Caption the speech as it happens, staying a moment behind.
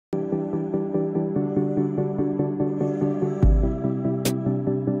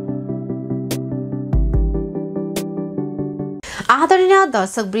आदरणीय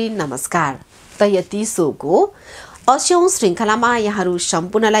दर्शकवृन्द नमस्कार। त यति सोको 80औं श्रृङ्खलामा यहाँहरू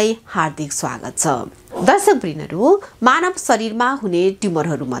सम्पूर्णलाई हार्दिक स्वागत छ। दर्शकवृन्दहरू, मानव शरीरमा हुने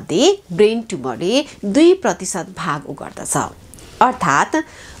ट्युमरहरूमध्ये ब्रेन ट्युमरले 2% भाग ओगट्दछ। अर्थात्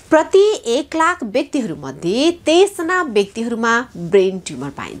प्रति 1 लाख व्यक्तिहरूमध्ये 23 जना व्यक्तिहरूमा ब्रेन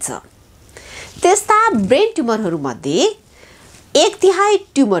ट्युमर पाइन्छ। त्यस्ता ब्रेन ट्युमरहरूमध्ये 1/3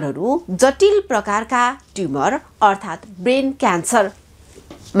 ट्युमरहरू जटिल प्रकारका ट्युमर अर्थात् ब्रेन क्यान्सर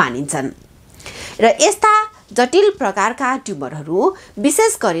मानिन्छन् र यस्ता जटिल प्रकारका ट्युमरहरू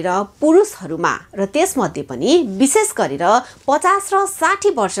विशेष गरेर पुरुषहरूमा र त्यसमध्ये पनि विशेष गरेर 50 र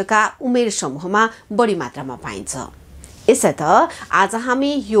 60 वर्षका उमेर समूहमा बढी मात्रामा पाइन्छ। यसैत आज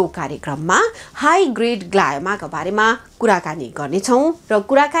हामी यो कार्यक्रममा हाई ग्रेड ग्लायोमाका बारेमा कुराकानी गर्नेछौँ र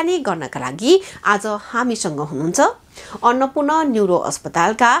कुराकानी गर्नका लागि आज हामीसँग हुनुहुन्छ अन्नपूर्ण न्यूरो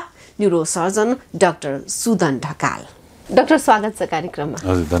अस्पतालका neuro surgeon doctor Sudan Dhakal. Doctor, स्वागत छ कार्यक्रममा।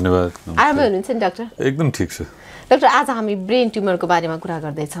 हजुर, धन्यवाद। आरामै हुनुहुन्छ नि डाक्टर? एकदम ठिक छ डाक्टर। आज हामी ब्रेन ट्युमरको बारेमा कुरा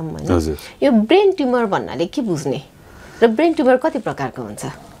गर्दैछौँ हैन? हजुर। यो ब्रेन ट्युमर भन्नाले के बुझ्ने र ब्रेन ट्युमर कति प्रकारको हुन्छ?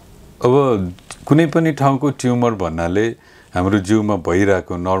 अब कुनै पनि ठाउँको ट्युमर भन्नाले हाम्रो जिउमा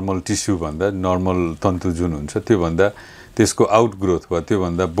भइरहेको नर्मल टिस्यु भन्दा नर्मल तन्तु जुन हुन्छ त्यो भन्दा त्यसको आउटग्रोथ वा त्यो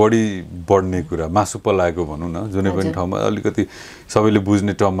भन्दा बढी बढ्ने कुरा, मासु पलाएको भनौँ न, जुनै पनि ठाउँमा अलिकति सबैले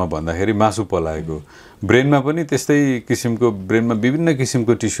बुझ्ने टर्ममा भन्दाखेरि मासु पलाएको। ब्रेनमा पनि त्यस्तै किसिमको, ब्रेनमा विभिन्न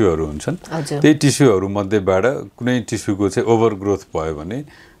किसिमको टिस्युहरू हुन्छन्। त्यही टिस्युहरू मध्येबाट कुनै टिस्युको चाहिँ ओभरग्रोथ भयो भने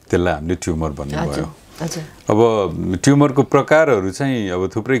त्यसलाई हामीले ट्युमर भन्ने भयो। अब ट्युमरको प्रकारहरू चाहिँ अब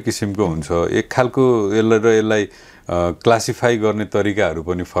थुप्रै किसिमको हुन्छ। एक खालको यसलाई क्लासिफाई गर्ने तरिकाहरू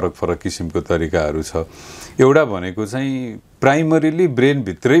पनि फरक फरक किसिमको तरिकाहरू छ। एउटा भनेको चाहिँ प्राइमरीली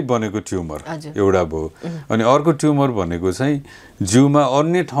ब्रेनभित्रै बनेको ट्युमर एउटा भयो। अनि अर्को ट्युमर भनेको चाहिँ जिउमा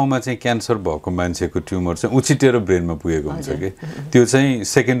अन्य ठाउँमा चाहिँ क्यान्सर भएको मान्छेको ट्युमर चाहिँ उछिटेर ब्रेनमा पुगेको हुन्छ कि, त्यो चाहिँ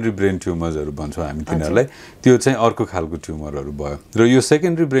सेकेन्डरी ब्रेन ट्युमर्सहरू भन्छौँ हामी तिनीहरूलाई। त्यो चाहिँ अर्को खालको ट्युमरहरू भयो र यो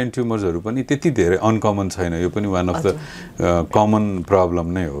सेकेन्डरी ब्रेन ट्युमर्सहरू पनि त्यति धेरै अनकमन छैन। यो पनि one of the common problem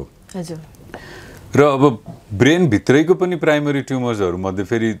नै हो। र अब ब्रेनभित्रैको पनि प्राइमरी ट्युमर्सहरू मध्ये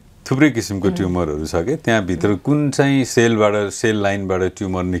फेरि थुप्रै किसिमको ट्युमरहरू छ कि, त्यहाँभित्र कुन चाहिँ सेलबाट, सेल लाइनबाट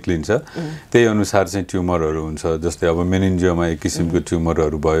ट्युमर निक्लिन्छ त्यही अनुसार चाहिँ ट्युमरहरू हुन्छ। जस्तै अब मेनिन्जियोमा एक किसिमको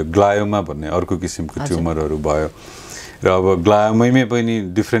ट्युमरहरू भयो, ग्लायोमा भन्ने अर्को किसिमको ट्युमरहरू भयो र अब ग्लायोमै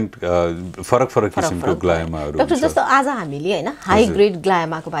पनि डिफ्रेन्ट फरक फरक किसिमको ग्लायोमाहरू हुन्छ। डाक्टर, जस्तो आज हामीले हैन हाई ग्रेड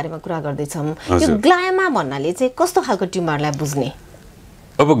ग्लायोमाको बारेमा कुरा गर्दैछौँ। यो ग्लायोमा भन्नाले चाहिँ कस्तो खालको ट्युमरलाई बुझ्ने?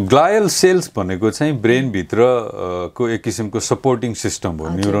 अब ग्लायल सेल्स भनेको चाहिँ ब्रेनभित्रको एक किसिमको सपोर्टिङ सिस्टम हो।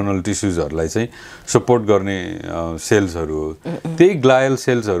 न्युरोनल टिस्युजहरूलाई चाहिँ सपोर्ट गर्ने सेल्सहरू हो। त्यही ग्लायल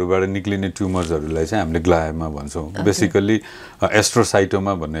सेल्सहरूबाट निक्लिने ट्युमर्सहरूलाई चाहिँ हामीले ग्लायोमा भन्छौँ। बेसिकली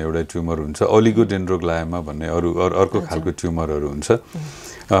एस्ट्रोसाइटोमा भन्ने एउटा ट्युमर हुन्छ, ओलिगोडेन्ड्रोग्लायोमा भन्ने अर्को खालको ट्युमरहरू हुन्छ।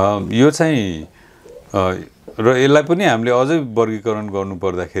 यो चाहिँ र यसलाई पनि हामीले अझै वर्गीकरण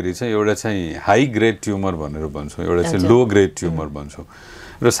गर्नुपर्दाखेरि चाहिँ एउटा चाहिँ हाई ग्रेड ट्युमर भनेर भन्छौँ, एउटा चाहिँ लो ग्रेड ट्युमर भन्छौँ।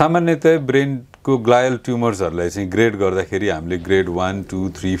 र सामान्यतया ब्रेनको ग्लायल ट्युमर्सहरूलाई चाहिँ ग्रेड गर्दाखेरि हामीले ग्रेड 1, 2,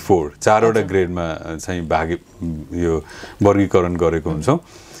 3, 4 चारवटा ग्रेडमा चाहिँ यो वर्गीकरण गरेको हुन्छौँ।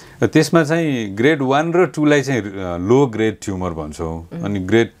 त्यसमा चाहिँ ग्रेड 1 र 2 लाई चाहिँ लो ग्रेड ट्युमर भन्छौँ, अनि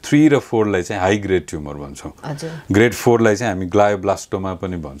ग्रेड 3 र 4 लाई चाहिँ हाई ग्रेड ट्युमर भन्छौँ। ग्रेड 4 लाई चाहिँ हामी ग्लायोब्लास्टोमा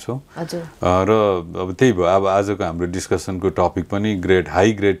पनि भन्छौँ। र अब त्यही भयो, अब आजको हाम्रो डिस्कसनको टपिक पनि ग्रेड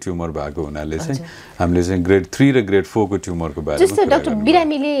हाई ग्रेड ट्युमर भएको हुनाले चाहिँ हामीले चाहिँ ग्रेड 3 र ग्रेड 4 को ट्युमरको बारेमा जस्तो डाक्टर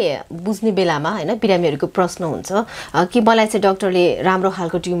बिरामीले बुझ्ने बेलामा हैन, बिरामीहरूको प्रश्न हुन्छ कि मलाई चाहिँ डाक्टरले राम्रो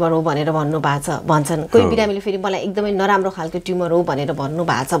खालको ट्युमर हो भनेर भन्नु भएको छ भन्छन्। कोही बिरामीले फेरि मलाई एकदमै नराम्रो खालको ट्युमर हो भनेर भन्नु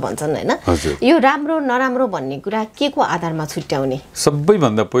भएको छ भन्छन् हैन। यो राम्रो नराम्रो भन्ने कुरा के को आधारमा छुट्याउने?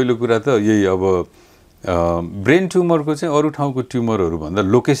 सबैभन्दा पहिलो कुरा त यही, अब ब्रेन ट्युमरको चाहिँ अरू ठाउँको ट्युमरहरू भन्दा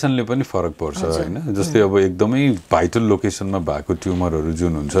लोकेसनले पनि फरक पर्छ हैन। जस्तै अब एकदमै भाइटल लोकेसनमा भएको ट्युमरहरू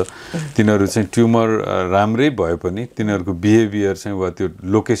जुन हुन्छ तिनीहरू चाहिँ ट्युमर राम्रै भए पनि तिनीहरूको बिहेभियर चाहिँ वा त्यो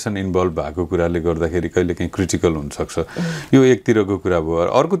लोकेसन इन्भल्भ भएको कुराले गर्दाखेरि कहिलेकाहीँ क्रिटिकल हुनसक्छ। यो एकतिरको कुरा भयो।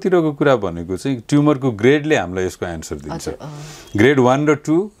 अर्कोतिरको कुरा भनेको चाहिँ ट्युमरको ग्रेडले हामीलाई यसको एन्सर दिन्छ। ग्रेड 1 र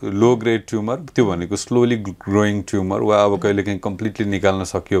 2 लो ग्रेड ट्युमर, त्यो भनेको स्लोली ग्रोइङ ट्युमर वा अब कहिलेकाहीँ कम्प्लिटली निकाल्न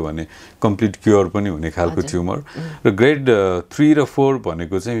सकियो भने कम्प्लिट क्योर पनि हुने खालको ट्युमर। र ग्रेड 3 र 4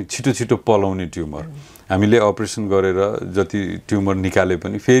 भनेको चाहिँ छिटो छिटो पलाउने ट्युमर। हामीले अपरेसन गरेर जति ट्युमर निकाले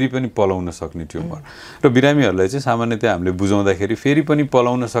पनि फेरि पनि पलाउन सक्ने ट्युमर र बिरामीहरूलाई चाहिँ सामान्यतया हामीले बुझाउँदाखेरि फेरि पनि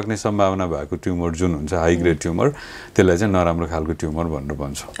पलाउन सक्ने सम्भावना भएको ट्युमर जुन हुन्छ हाई ग्रेड ट्युमर त्यसलाई चाहिँ नराम्रो खालको ट्युमर भनेर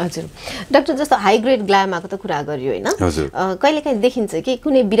भन्छौँ। हजुर डाक्टर, जस्तो हाई ग्रेड ग्लायोमाको त कुरा गरियो होइन, कहिलेकाहीँ देखिन्छ कि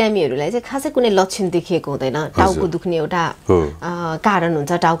कुनै बिरामीहरूलाई चाहिँ खासै कुनै लक्षण देखिएको हुँदैन, टाउको दुख्ने एउटा कारण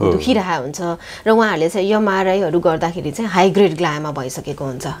हुन्छ, टाउको दुखिरहेको हुन्छ र उहाँहरूले चाहिँ एमआरआईहरू गर्दाखेरि चाहिँ हाई ग्रेड ग्लायोमा भइसकेको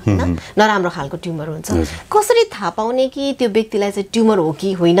हुन्छ होइन, नराम्रो खालको ट्युमर हुन्छ। कसरी थाहा पाउने कि त्यो व्यक्तिलाई चाहिँ ट्युमर हो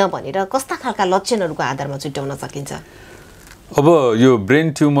कि होइन भनेर कस्ता खालका लक्षणहरूको आधारमा छुट्याउन सकिन्छ? अब यो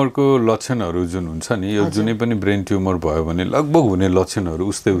ब्रेन ट्युमरको लक्षणहरू जुन हुन्छ नि, यो जुनै पनि ब्रेन ट्युमर भयो भने लगभग हुने लक्षणहरू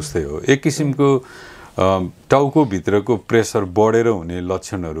उस्तै हो। एक किसिमको टाउको भित्रको प्रेसर बढेर हुने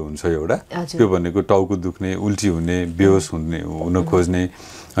लक्षणहरू हुन्छ एउटा, त्यो भनेको टाउको दुख्ने, उल्टी हुने, बेहोस हुन खोज्ने,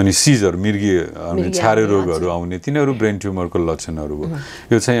 अनि सिजर मिर्गी छारे रोगहरू आउने, तिनीहरू ब्रेन ट्युमरको लक्षणहरू हो।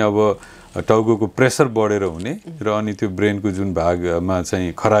 यो चाहिँ अब टाउको प्रेसर बढेर हुने र अनि त्यो ब्रेनको जुन भागमा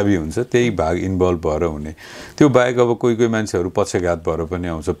चाहिँ खराबी हुन्छ त्यही भाग इन्भल्भ भएर हुने। त्यो बाहेक अब कोही मान्छेहरू पक्षघात भएर पनि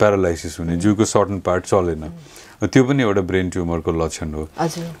आउँछ, प्यारालाइसिस हुने, जिउको सर्टन पार्ट चलेन, त्यो पनि एउटा ब्रेन ट्युमरको लक्षण हो।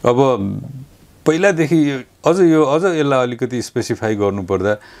 अब पहिलादेखि अझ यसलाई अलिकति स्पेसिफाई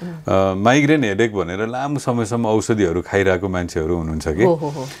गर्नुपर्दा माइग्रेन हेडेक भनेर लामो समयसम्म औषधिहरू खाइरहेको मान्छेहरू हुनुहुन्छ कि,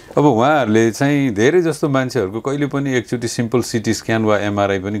 अब उहाँहरूले चाहिँ धेरै जस्तो मान्छेहरूको कहिले पनि एकचोटि सिम्पल सिटी स्क्यान वा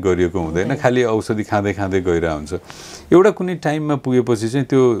एमआरआई पनि गरिएको हुँदैन, खालि औषधि खाँदै गइरहेको हुन्छ। एउटा कुनै टाइममा पुगेपछि चाहिँ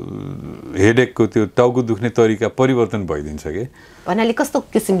त्यो हेडेकको त्यो टाउको दुख्ने तरिका परिवर्तन भइदिन्छ कि। भन्नाले कस्तो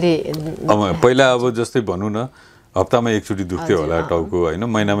किसिमले? पहिला अब जस्तै भनौँ न, हप्तामा एकचोटि दुख्थ्यो होला टाउको होइन,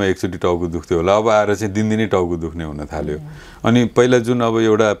 महिनामा एकचोटि टाउको दुख्थ्यो होला, अब आएर चाहिँ दिनदिनै टाउको दुख्ने हुन थाल्यो। अनि पहिला जुन अब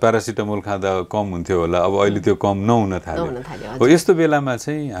एउटा प्यारासिटामोल खाँदा कम हुन्थ्यो होला, अब अहिले त्यो कम नहुन थाल्यो। हो, यस्तो बेलामा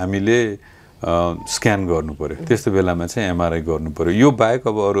चाहिँ हामीले स्क्यान गर्नु पर्यो, त्यस्तो बेलामा चाहिँ एमआरआई गर्नु पर्यो। यो बाहेक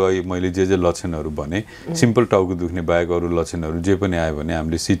अब अरू मैले जे लक्षणहरू भने, सिम्पल टाउको दुख्ने बाहेक अरू लक्षणहरू जे पनि आयो भने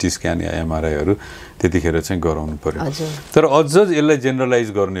हामीले सिटी स्क्यान या एमआरआईहरू त्यतिखेर चाहिँ गराउनु पर्यो। तर अझ यसलाई जेनरलाइज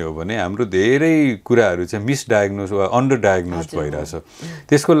गर्ने हो भने हाम्रो धेरै कुराहरू चाहिँ मिसडायग्नोज वा अन्डर डायग्नोज भइरहेछ।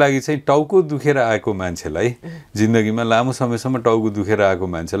 त्यसको लागि चाहिँ टाउको दुखेर आएको मान्छेलाई, जिन्दगीमा लामो समयसम्म टाउको दुखेर आएको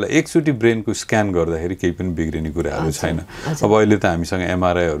मान्छेलाई एकचोटि ब्रेनको स्क्यान गर्दाखेरि केही पनि बिग्रिने कुराहरू छैन। अब अहिले त हामीसँग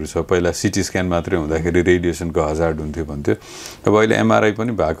एमआरआईहरू छ, पहिला सिटी स्क्यान मात्रै हुँदाखेरि रेडिएसनको हजार्ड हुन्थ्यो भन्थ्यो, अब अहिले एमआरआई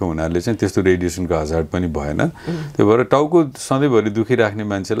पनि भएको हुनाले चाहिँ त्यस्तो रेडिएसनको हजार्ड पनि भएन। त्यो भएर टाउको सधैँभरि दुखिराख्ने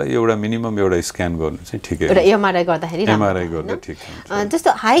मान्छेलाई एउटा मिनिमम एउटा स्क्यान गर्नु चाहिँ ठिकै हो, एमआरआई गर्दाखेरि ठिक हुन्छ। जस्तो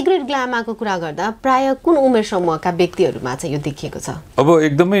हाई ग्रेड ग्लायोमाको कुरा गर्दा प्राय कुन उमेर समूहका व्यक्तिहरूमा चाहिँ यो देखिएको छ? अब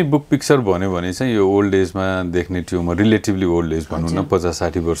एकदमै बुक पिक्चर भन्यो भने चाहिँ यो ओल्ड एजमा देख्ने ट्युमर, रिलेटिभली ओल्ड एज भनौँ न,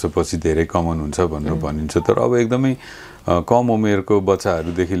 50-60 वर्षपछि धेरै कमन हुन्छ भनेर भनिन्छ। तर अब एकदमै कम उमेरको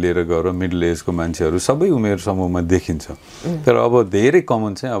बच्चाहरूदेखि लिएर गएर मिडल एजको मान्छेहरू सबै उमेर समूहमा देखिन्छ। तर अब धेरै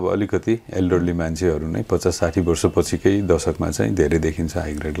कमन चाहिँ अब अलिकति एल्डरली मान्छेहरू नै 50-60 वर्षपछिकै दशकमा चाहिँ धेरै देखिन्छ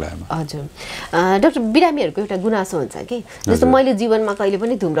हाई ग्रेड ग्लायोमा। हजुर डाक्टर, बिरामीहरूको एउटा गुनासो हुन्छ कि जस्तो मैले जीवनमा कहिले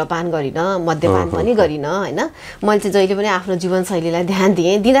पनि धुम्रपान गरिनँ, मद्यपान पनि गरिनँ होइन, मैले चाहिँ जहिले पनि आफ्नो जीवनशैलीलाई ध्यान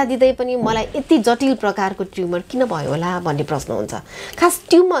दिँदै पनि मलाई यति जटिल प्रकारको ट्युमर किन भयो होला भन्ने प्रश्न हुन्छ। खास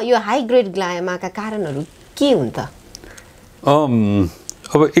ट्युमर यो हाई ग्रेड ग्लायोमाका कारणहरू के हुन्छ?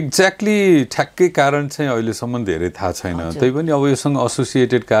 अब एक्ज्याक्टली ठ्याक्कै कारण चाहिँ अहिलेसम्म धेरै थाहा छैन। तैपनि अब योसँग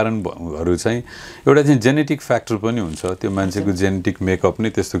एसोसिएटेड कारणहरू चाहिँ एउटा चाहिँ जेनेटिक फ्याक्टर पनि हुन्छ, त्यो मान्छेको जेनेटिक मेकअप नै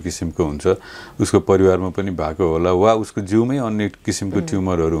त्यस्तो किसिमको हुन्छ, उसको परिवारमा पनि भएको होला वा उसको जिउमै अन्य किसिमको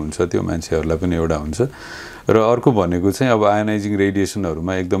ट्युमरहरू हुन्छ, त्यो मान्छेहरूलाई पनि एउटा हुन्छ। र अर्को भनेको चाहिँ अब आयोनाइजिङ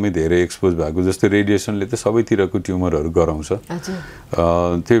रेडिएसनहरूमा एकदमै धेरै एक्सपोज भएको, जस्तै रेडिएसनले त सबैतिरको ट्युमरहरू गराउँछ,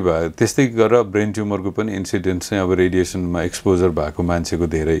 त्यही भए त्यस्तै गरेर ब्रेन ट्युमरको पनि इन्सिडेन्ट चाहिँ अब रेडिएसनमा एक्सपोजर भएको मान्छेको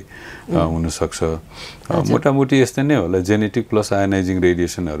धेरै हुनसक्छ। मोटामोटी यस्तै नै होला, जेनेटिक प्लस आयोनाइजिङ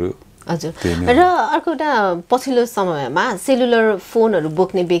रेडिएसनहरू। हजुर, र अर्को एउटा पछिल्लो समयमा सेलुलर फोनहरू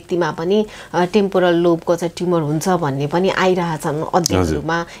बोक्ने व्यक्तिमा पनि टेम्पोरल लोबको चाहिँ ट्युमर हुन्छ भन्ने पनि आइरहेछन्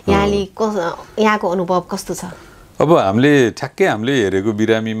अध्ययनहरूमा, यहाँको अनुभव कस्तो छ? अब हामीले हेरेको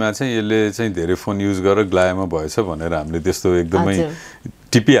बिरामीमा चाहिँ यसले चाहिँ धेरै फोन युज गरेर ग्लायोमा भएछ भनेर हामीले त्यस्तो एकदमै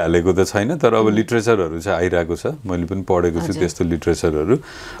टिपिहालेको त छैन। तर अब लिट्रेचरहरू चाहिँ आइरहेको छ, मैले पनि पढेको छु त्यस्तो लिट्रेचरहरू।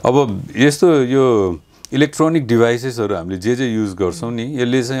 अब यस्तो यो इलेक्ट्रोनिक डिभाइसेसहरू हामीले जे युज गर्छौँ नि,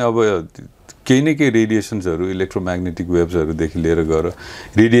 यसले चाहिँ अब केही न केही रेडिएसन्सहरू, इलेक्ट्रोम्याग्नेटिक वेभ्सहरूदेखि लिएर गएर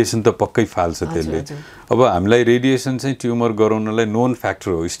रेडिएसन त पक्कै फाल्छ त्यसले। अब हामीलाई रेडिएसन चाहिँ ट्युमर गराउनलाई नोन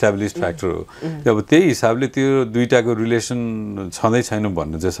फ्याक्टर हो, इस्टाब्लिस्ड फ्याक्टर हो। अब त्यही हिसाबले त्यो दुईटाको रिलेसन छँदै छैन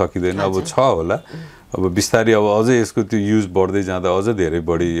भन्न चाहिँ सकिँदैन। अब छ होला, अब बिस्तारै अब अझै यसको त्यो युज बढ्दै जाँदा अझ धेरै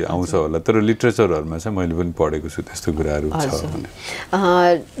बढी आउँछ होला, तर लिटरेचरहरूमा चाहिँ मैले पनि पढेको छु त्यस्तो कुराहरू छ भने।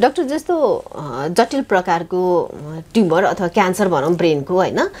 डाक्टर, जस्तो जटिल प्रकारको ट्युमर अथवा क्यान्सर भनौँ ब्रेनको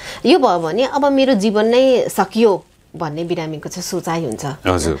होइन, यो भयो भने अब मेरो जीवन नै सकियो भन्ने बिरामीको चाहिँ सोचाइ हुन्छ।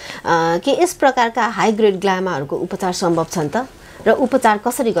 हजुर, के यस प्रकारका हाई ग्रेड ग्लामाहरूको उपचार सम्भव छन् त, र उपचार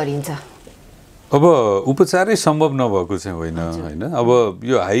कसरी गरिन्छ? अब उपचारै सम्भव नभएको चाहिँ होइन होइन। अब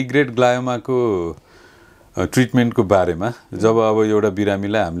यो हाई ग्रेड ग्लायोमाको ट्रिटमेन्टको बारेमा जब अब एउटा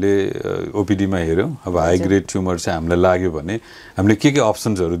बिरामीलाई हामीले ओपिडीमा हेऱ्यौँ, अब हाई ग्रेड ट्युमर चाहिँ हामीलाई लाग्यो भने हामीले के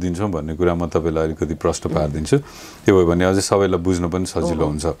अप्सन्सहरू दिन्छौँ भन्ने कुरा म तपाईँलाई अलिकति प्रश्न पारिदिन्छु। त्यो भयो भने अझै सबैलाई बुझ्न पनि सजिलो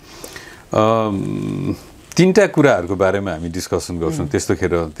हुन्छ। तीनटा कुराहरूको बारेमा हामी डिस्कसन गर्छौँ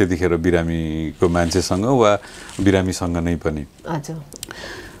त्यतिखेर बिरामीको मान्छेसँग वा बिरामीसँग नै पनि।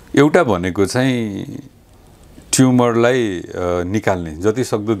 एउटा भनेको चाहिँ ट्युमरलाई निकाल्ने, जति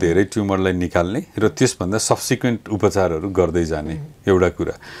सक्दो धेरै ट्युमरलाई निकाल्ने र त्यसभन्दा सब्सिक्वेन्ट उपचारहरू गर्दै जाने एउटा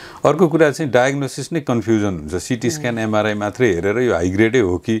कुरा। अर्को कुरा चाहिँ डायग्नोसिस नै कन्फ्युजन हुन्छ। सिटी स्क्यान एमआरआई मात्रै हेरेर यो हाई ग्रेडै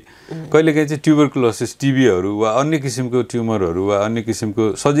हो कि, कहिलेकाहीँ चाहिँ ट्युबरकुलोसिस, टिबीहरू वा अन्य किसिमको ट्युमरहरू वा अन्य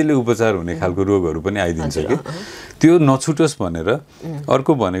किसिमको सजिलै उपचार हुने खालको रोगहरू पनि आइदिन्छ कि, त्यो नछुटोस् भनेर।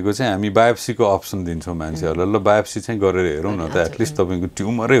 अर्को भनेको चाहिँ हामी बायोप्सीको अप्सन दिन्छौँ मान्छेहरूलाई, ल बायोप्सी चाहिँ गरेर हेरौँ न त, एटलिस्ट तपाईँको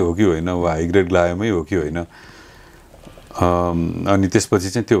ट्युमरै हो कि होइन वा हाई ग्रेड ग्लायोमै हो कि होइन, अनि त्यसपछि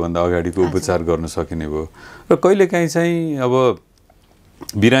चाहिँ त्योभन्दा अगाडिको उपचार गर्न सकिने भयो। र कहिलेकाहीँ चाहिँ अब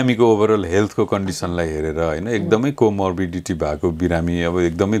बिरामीको ओभरअल हेल्थको कन्डिसनलाई हेरेर होइन, एकदमै कोमर्बिडिटी भएको बिरामी, अब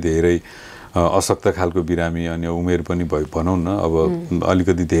एकदमै धेरै अशक्त खालको बिरामी, अनि उमेर पनि भनौँ न अब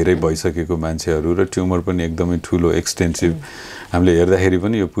अलिकति धेरै भइसकेको मान्छेहरू र ट्युमर पनि एकदमै ठुलो एक्सटेन्सिभ, हामीले हेर्दाखेरि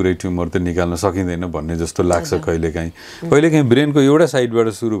पनि यो पुरै ट्युमर त निकाल्न सकिँदैन भन्ने जस्तो लाग्छ कहिलेकाहीँ। कहिलेकाहीँ ब्रेनको एउटा साइडबाट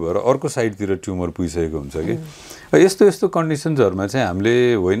सुरु भएर अर्को साइडतिर ट्युमर पुगिसकेको हुन्छ कि। यस्तो कन्डिसन्सहरूमा चाहिँ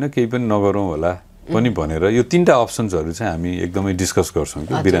हामीले होइन केही पनि नगरौँ होला पनि भनेर यो तीनटा अप्सन्सहरू चाहिँ हामी एकदमै डिस्कस गर्छौँ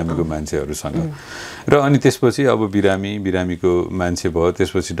कि बिरामीको मान्छेहरूसँग। र अनि त्यसपछि अब बिरामीको मान्छे भयो,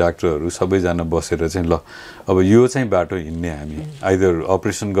 त्यसपछि डाक्टरहरू सबैजना बसेर चाहिँ ल अब यो चाहिँ बाटो हिँड्ने, हामी आइदर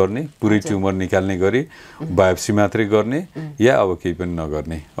अपरेसन गर्ने, पुरै ट्युमर निकाल्ने गरी बायोप्सी मात्रै गर्ने, या अब केही पनि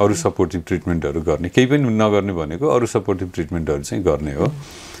नगर्ने, अरू सपोर्टिभ ट्रिटमेन्टहरू गर्ने। केही पनि नगर्ने भनेको अरू सपोर्टिभ ट्रिटमेन्टहरू चाहिँ गर्ने हो।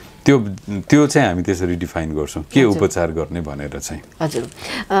 त्यो चाहिँ हामी त्यसरी डिफाइन गर्छौँ के उपचार गर्ने भनेर चाहिँ। हजुर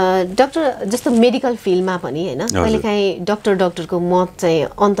डाक्टर, जस्तो मेडिकल फिल्डमा पनि होइन कहिलेकाहीँ डक्टरको मत चाहिँ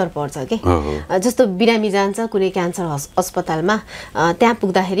अन्तर पर्छ कि। जस्तो बिरामी जान्छ कुनै क्यान्सर अस्पतालमा, त्यहाँ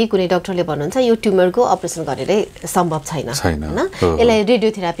पुग्दाखेरि कुनै डक्टरले भन्नुहुन्छ यो ट्युमरको अपरेसन गरेरै सम्भव छैन होइन, यसलाई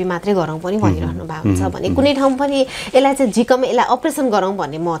रेडियोथेरापी मात्रै गरौँ पनि भनिरहनु भएको हुन्छ भने, कुनै ठाउँ पनि यसलाई चाहिँ झिकम यसलाई अपरेसन गरौँ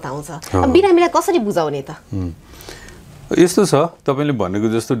भन्ने मत आउँछ। बिरामीलाई कसरी बुझाउने त? यस्तो छ, तपाईँले भनेको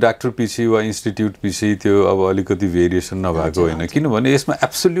जस्तो डाक्टर पछि वा इन्स्टिट्युट पछि त्यो अब अलिकति भेरिएसन नभएको होइन, किनभने यसमा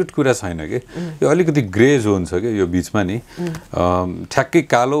एब्सोल्युट कुरा छैन कि, यो अलिकति ग्रे जोन छ कि यो बिचमा नि, ठ्याक्कै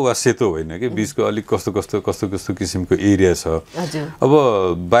कालो वा सेतो होइन कि, बिचको अलिक कस्तो किसिमको एरिया छ। अब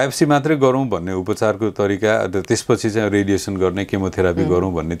बायोप्सी मात्रै गरौँ भन्ने उपचारको तरिका, त्यसपछि चाहिँ रेडिएसन गर्ने, केमोथेरापी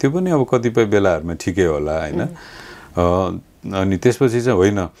गरौँ भन्ने, त्यो पनि अब कतिपय बेलाहरूमा ठिकै होला होइन। अनि त्यसपछि चाहिँ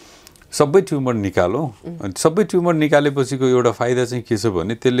होइन सबै ट्युमर निकालौँ। सबै ट्युमर निकालेपछिको एउटा फाइदा चाहिँ के छ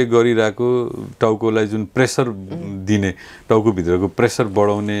भने त्यसले गरिरहेको टाउकोलाई जुन प्रेसर दिने, टाउकोभित्रको प्रेसर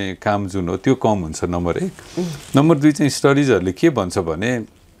बढाउने काम जुन हो त्यो कम हुन्छ, नम्बर 1। नम्बर 2 चाहिँ स्टडिजहरूले के भन्छ भने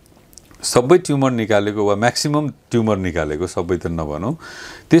सबै ट्युमर निकालेको वा म्याक्सिमम ट्युमर निकालेको, सबै त नभनौँ,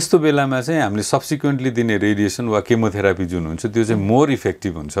 त्यस्तो बेलामा चाहिँ हामीले सब्सिक्वेन्टली दिने रेडिएसन वा केमोथेरापी जुन हुन्छ त्यो चाहिँ मोर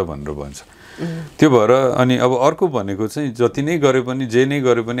इफेक्टिभ हुन्छ भनेर भन्छ। त्यो भएर अनि अब अर्को भनेको चाहिँ जति नै गरे पनि जे नै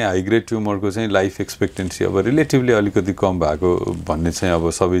गरे पनि हाई ग्रेड ट्युमरको चाहिँ लाइफ एक्सपेक्टेन्सी अब रिलेटिभली अलिकति कम भएको भन्ने चाहिँ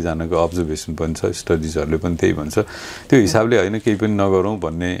अब सबैजनाको अब्जर्भेसन पनि छ, स्टडिजहरूले पनि त्यही भन्छ। त्यो हिसाबले होइन केही पनि नगरौँ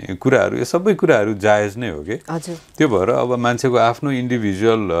भन्ने कुराहरू, यो सबै कुराहरू जायज नै हो कि। त्यो भएर अब मान्छेको आफ्नो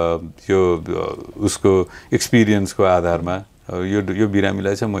इन्डिभिजुअल यो उसको एक्सपिरियन्सको आधारमा यो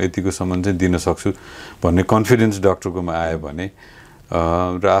बिरामीलाई चाहिँ म यतिको सम्म चाहिँ दिन सक्छु भन्ने कन्फिडेन्स डक्टरकोमा आयो भने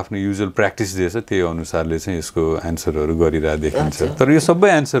र आफ्नो युजुअल प्र्याक्टिस जे छ त्यही अनुसारले चाहिँ यसको एन्सरहरू गरिरहेको देखिन्छ। तर यो सबै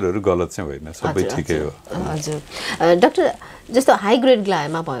एन्सरहरू गलत चाहिँ होइन, सबै ठिकै हो। हजुर डाक्टर, जस्तो हाई ग्रेड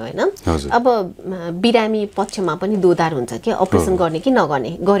ग्लायोमा भयो होइन, अब बिरामी पक्षमा पनि दोधार हुन्छ कि अपरेसन गर्ने कि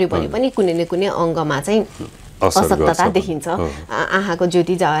नगर्ने, गर्यो भने पनि कुनै न कुनै अङ्गमा चाहिँ अशक्तता देखिन्छ, आँखाको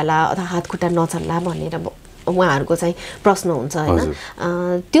ज्योति जाओला अथवा हात खुट्टा नचल्ला भनेर उहाँहरूको चाहिँ प्रश्न हुन्छ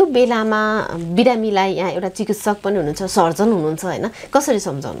होइन। त्यो बेलामा बिरामीलाई यहाँ एउटा चिकित्सक पनि हुनुहुन्छ, सर्जन हुनुहुन्छ होइन, कसरी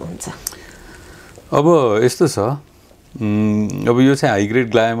सम्झाउनुहुन्छ? अब यस्तो छ, अब यो चाहिँ हाई ग्रेड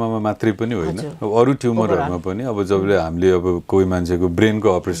ग्लायोमामा मात्रै पनि होइन, अब अरू ट्युमरहरूमा पनि अब जबले हामीले अब कोही मान्छेको ब्रेनको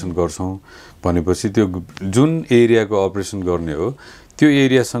अपरेसन गर्छौँ भनेपछि त्यो जुन एरियाको अपरेसन गर्ने हो त्यो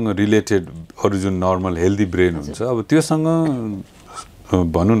एरियासँग रिलेटेड अरू जुन नर्मल हेल्दी ब्रेन हुन्छ अब त्योसँग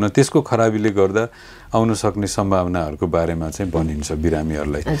भनौँ न त्यसको खराबीले गर्दा आउन सक्ने सम्भावनाहरूको बारेमा चाहिँ भनिन्छ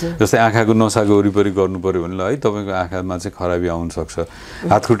बिरामीहरूलाई जस्तै आँखाको नसाको वरिपरि गर्नु पर्यो भने ल है तपाईँको आँखामा चाहिँ खराबी आउन सक्छ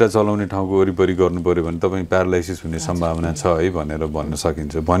हातखुट्टा चलाउने ठाउँको वरिपरि गर्नु पर्यो भने तपाईँ प्यारालाइसिस हुने सम्भावना छ है भनेर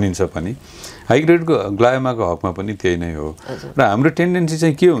भनिन्छ पनि हाई ग्रेडको ग्लायोमाको हकमा पनि त्यही नै हो र हाम्रो टेन्डेन्सी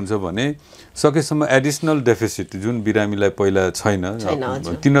चाहिँ के हुन्छ भने सकेसम्म एडिसनल डेफिसिट जुन बिरामीलाई पहिला छैन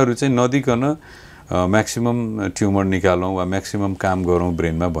तिनीहरू चाहिँ नदिकन म्याक्सिमम ट्युमर निकालौँ वा म्याक्सिमम काम गरौँ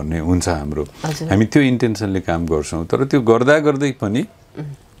ब्रेनमा भन्ने हुन्छ हाम्रो हामी त्यो इन्टेन्सनले काम गर्छौँ तर त्यो गर्दा गर्दै पनि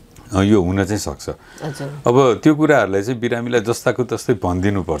यो हुन चाहिँ सक्छ अब त्यो कुराहरूलाई चाहिँ बिरामीलाई जस्ताको तस्तै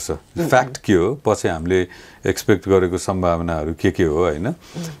भनिदिनुपर्छ फ्याक्ट के हो पछि हामीले एक्सपेक्ट गरेको सम्भावनाहरू के हो होइन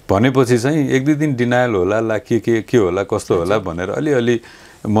भनेपछि चाहिँ एक दुई दिन डिनायल होला ला के होला कस्तो होला भनेर अलिअलि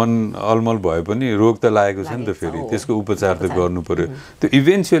मन अलमल भए पनि रोग त लागेको छ नि त फेरि त्यसको उपचार त गर्नु पर्यो त्यो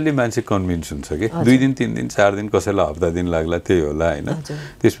इभेन्चुअली मान्छे कन्भिन्स हुन्छ कि 2 दिन 3 दिन 4 दिन कसैलाई हप्ता दिन लाग्ला त्यही होला होइन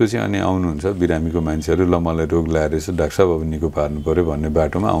त्यसपछि अनि आउनुहुन्छ बिरामीको मान्छेहरू ल मलाई रोग लागेछ डाक्टर साहब अब निको पार्नु पर्यो भन्ने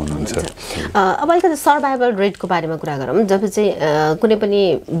बाटोमा आउनुहुन्छ अब अलिकति सर्भाइभल रेटको बारेमा कुरा गरौँ जब चाहिँ कुनै पनि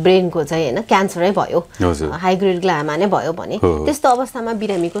ब्रेनको चाहिँ होइन क्यान्सरै भयो हाई ग्रेड ग्लायोमा नै भयो भने त्यस्तो अवस्थामा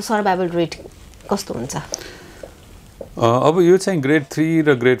बिरामीको सर्भाइभल रेट कस्तो हुन्छ अब यो चाहिँ ग्रेड 3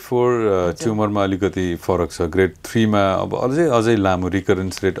 र ग्रेड 4 ट्युमरमा अलिकति फरक छ ग्रेड 3 मा अब अझै लामो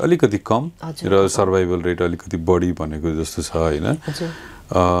रिकरेन्स रेट अलिकति कम र सर्भाइभल रेट अलिकति बढी भनेको जस्तो छ होइन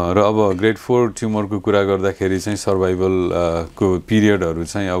र अब ग्रेड 4 ट्युमरको कुरा गर्दाखेरि चाहिँ सर्भाइभल को पिरियडहरू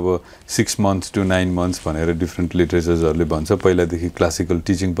चाहिँ अब 6 मन्थ्स टु 9 मन्थ्स भनेर डिफ्रेन्ट लिटरेचर्सहरूले भन्छ पहिलादेखि क्लासिकल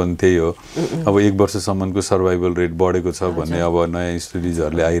टिचिङ पनि त्यही हो अब 1 वर्षसम्मको सर्भाइभल रेट बढेको छ भन्ने अब नयाँ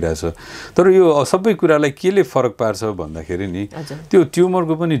स्टडिजहरूले आइरहेछ तर यो सबै कुरालाई केले फरक पार्छ भन्दाखेरि नि त्यो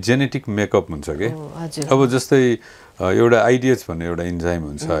ट्युमरको पनि जेनेटिक मेकअप हुन्छ के अब जस्तै एउटा आइडिएच भन्ने एउटा इन्जाइम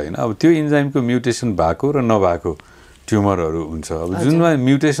हुन्छ होइन अब त्यो इन्जाइमको म्युटेसन भएको र नभएको ट्युमरहरू हुन्छ अब जुनमा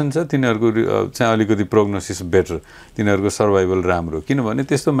म्युटेसन छ तिनीहरूको चाहिँ अलिकति प्रोग्नोसिस बेटर तिनीहरूको सर्भाइभल राम्रो किनभने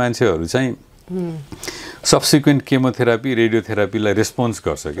त्यस्तो मान्छेहरू चाहिँ सब्सिक्वेन्ट केमोथेरापी रेडियोथेरापीलाई रेस्पोन्स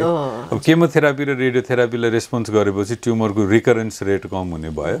गर्छ कि अब केमोथेरापी र रेडियोथेरापीलाई रेस्पोन्स गरेपछि ट्युमरको रिकरेन्स रेट कम हुने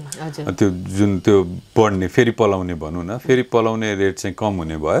भयो त्यो जुन त्यो बढ्ने फेरि पलाउने भनौँ न फेरि पलाउने रेट चाहिँ कम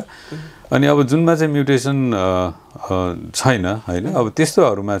हुने भयो अनि अब जुनमा चाहिँ म्युटेसन छैन होइन अब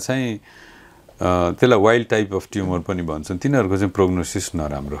त्यस्तोहरूमा चाहिँ त्यसलाई वाइल्ड टाइप अफ ट्युमर पनि भन्छन् तिनीहरूको चाहिँ प्रोग्नोसिस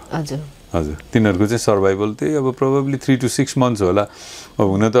नराम्रो हजुर तिनीहरूको चाहिँ सर्भाइभल त्यही अब प्रोबेबली 3 to 6 मन्थ्स होला अब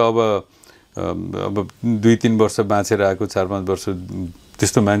हुन त अब 2-3 वर्ष बाँचेर आएको 4-5 वर्ष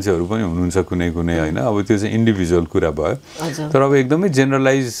त्यस्तो मान्छेहरू पनि हुनुहुन्छ कुनै होइन अब त्यो चाहिँ इन्डिभिजुअल कुरा भयो तर अब एकदमै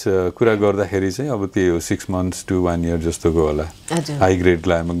जेनरलाइज कुरा गर्दाखेरि चाहिँ अब त्यो 6 मन्थ्स टु 1 इयर जस्तोको होला हाई ग्रेड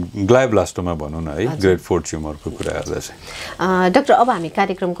ग्लायोब्लास्टोमा भनौँ न है ग्रेड 4 ट्युमरको कुरा गर्दा चाहिँ डाक्टर अब हामी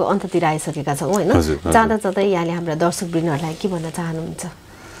कार्यक्रमको अन्त्यतिर आइसकेका छौँ होइन जाँदा जाँदै यहाँले हाम्रा दर्शकवृन्दहरूलाई के भन्न चाहनुहुन्छ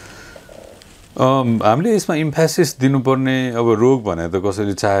हामीले यसमा इम्फेसिस दिनुपर्ने अब रोग भने त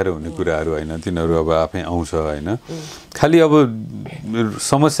कसैले चाहेर हुने कुराहरू होइन तिनीहरू अब आफै आउँछ होइन खालि अब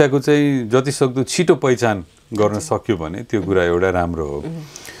समस्याको चाहिँ जतिसक्दो छिटो पहिचान गर्न सक्यो भने त्यो कुरा एउटा राम्रो हो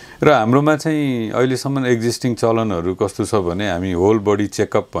र हाम्रोमा चाहिँ अहिलेसम्म एक्जिस्टिङ चलनहरू कस्तो छ भने हामी होल बडी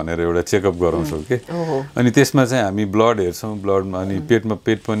चेकअप भनेर एउटा चेकअप गराउँछौँ के अनि त्यसमा चाहिँ हामी ब्लड हेर्छौँ ब्लडमा अनि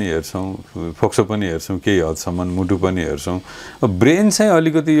पेट पनि हेर्छौँ फोक्सो पनि हेर्छौँ केही हदसम्म मुटु पनि हेर्छौँ ब्रेन चाहिँ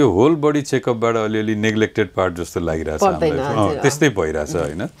अलिकति यो होल बडी चेकअपबाट अलिअलि नेग्लेक्टेड पार्ट जस्तो लागिरहेछ हामीलाई त्यस्तै भइरहेछ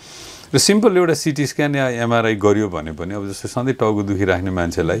होइन र सिम्पल एउटा सिटी स्क्यान या एमआरआई गरियो भने पनि अब जस्तै सधैँ टाउको दुखिराख्ने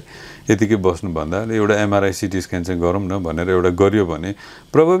मान्छेलाई यतिकै बस्नुभन्दा एउटा एमआरआई सिटी स्क्यान चाहिँ गरौँ न भनेर एउटा गरियो भने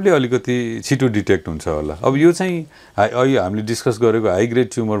प्रोबेबली अलिकति छिटो डिटेक्ट हुन्छ होला अब यो चाहिँ अहिले हामीले डिस्कस गरेको हाई ग्रेड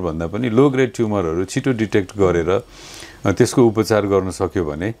ट्युमर भन्दा पनि लो ग्रेड ट्युमरहरू छिटो डिटेक्ट गरेर त्यसको उपचार गर्न सक्यो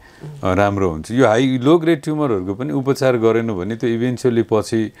भने राम्रो हुन्छ यो लो ग्रेड ट्युमरहरूको पनि उपचार गरेन भने त्यो इभेन्चुअली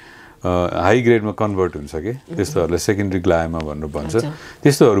पछि हाई ग्रेडमा कन्भर्ट हुन्छ कि त्यस्तोहरूलाई सेकेन्डरी ग्लायोमा भनेर भन्छ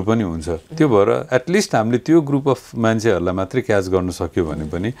त्यस्तोहरू पनि हुन्छ त्यो भएर एटलिस्ट हामीले त्यो ग्रुप अफ मान्छेहरूलाई मात्रै क्याच गर्न सक्यो भने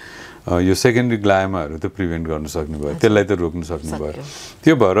पनि यो सेकेन्डरी ग्लायोमाहरू त प्रिभेन्ट गर्न सक्ने भयो त्यसलाई त रोक्न सक्ने भयो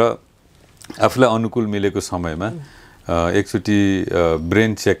त्यो भएर आफूलाई अनुकूल मिलेको समयमा एकचोटि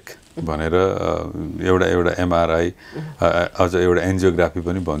ब्रेन चेक भनेर एउटा एमआरआई अझ एउटा एन्जियोग्राफी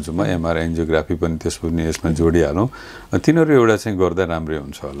पनि भन्छु म एमआरआई एन्जियोग्राफी पनि यसमा जोडिहालौँ तिनीहरू एउटा चाहिँ गर्दा राम्रै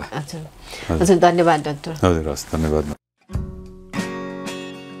हुन्छ होला हजुर धन्यवाद डाक्टर हजुर हस् धन्यवाद